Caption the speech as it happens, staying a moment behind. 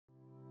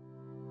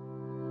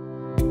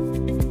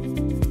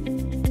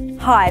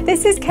Hi,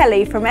 this is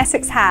Kelly from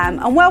Essex Ham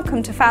and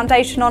welcome to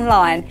Foundation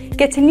Online,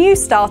 getting you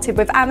started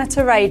with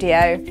amateur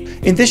radio.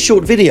 In this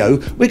short video,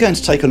 we're going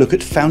to take a look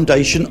at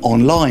Foundation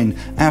Online,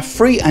 our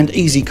free and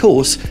easy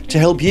course to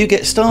help you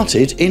get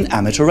started in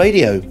amateur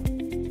radio.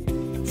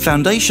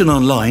 Foundation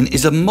Online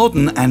is a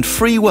modern and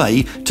free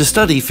way to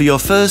study for your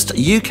first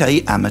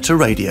UK amateur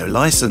radio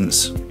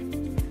licence.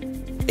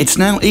 It's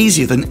now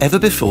easier than ever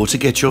before to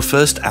get your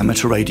first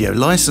amateur radio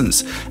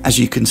licence, as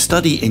you can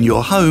study in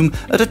your home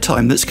at a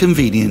time that's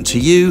convenient to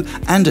you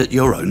and at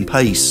your own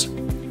pace.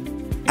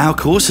 Our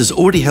course has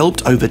already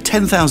helped over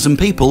 10,000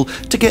 people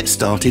to get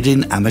started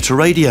in amateur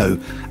radio,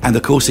 and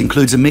the course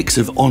includes a mix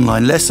of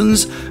online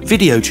lessons,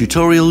 video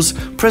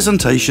tutorials,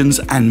 presentations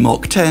and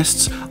mock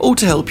tests, all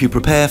to help you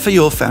prepare for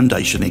your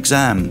foundation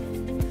exam.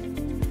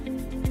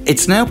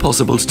 It's now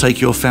possible to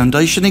take your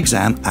foundation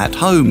exam at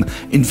home,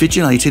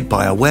 invigilated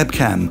by a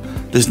webcam.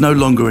 There's no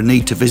longer a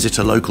need to visit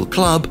a local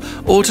club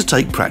or to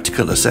take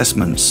practical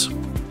assessments.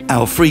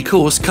 Our free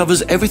course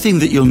covers everything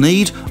that you'll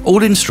need,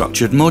 all in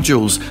structured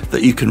modules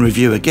that you can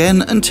review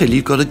again until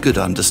you've got a good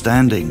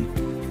understanding.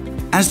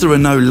 As there are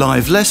no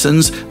live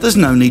lessons, there's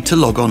no need to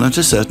log on at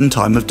a certain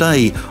time of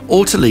day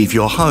or to leave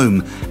your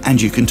home,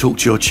 and you can talk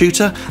to your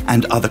tutor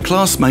and other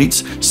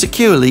classmates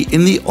securely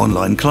in the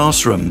online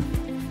classroom.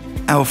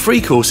 Our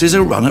free courses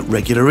are run at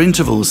regular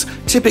intervals,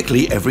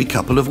 typically every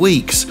couple of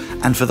weeks,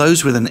 and for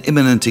those with an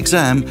imminent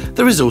exam,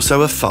 there is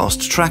also a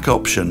fast track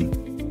option.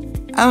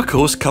 Our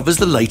course covers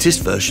the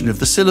latest version of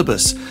the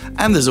syllabus,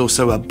 and there's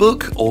also a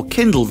book or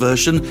Kindle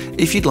version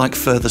if you'd like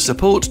further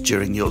support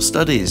during your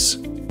studies.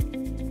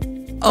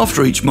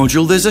 After each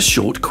module there's a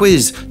short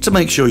quiz to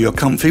make sure you're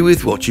comfy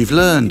with what you've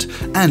learned,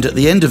 and at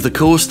the end of the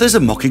course there's a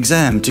mock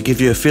exam to give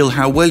you a feel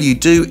how well you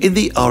do in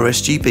the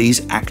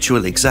RSGB's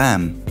actual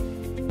exam.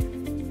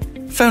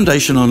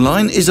 Foundation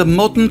Online is a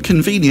modern,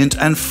 convenient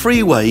and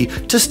free way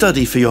to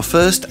study for your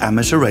first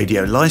amateur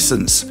radio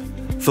licence.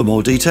 For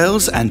more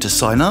details and to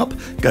sign up,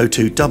 go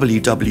to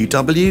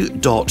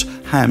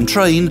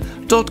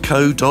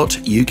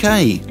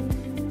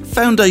www.hamtrain.co.uk.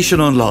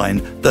 Foundation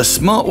Online, the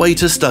smart way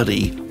to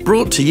study,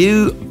 brought to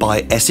you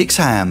by Essex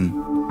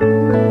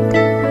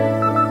Ham.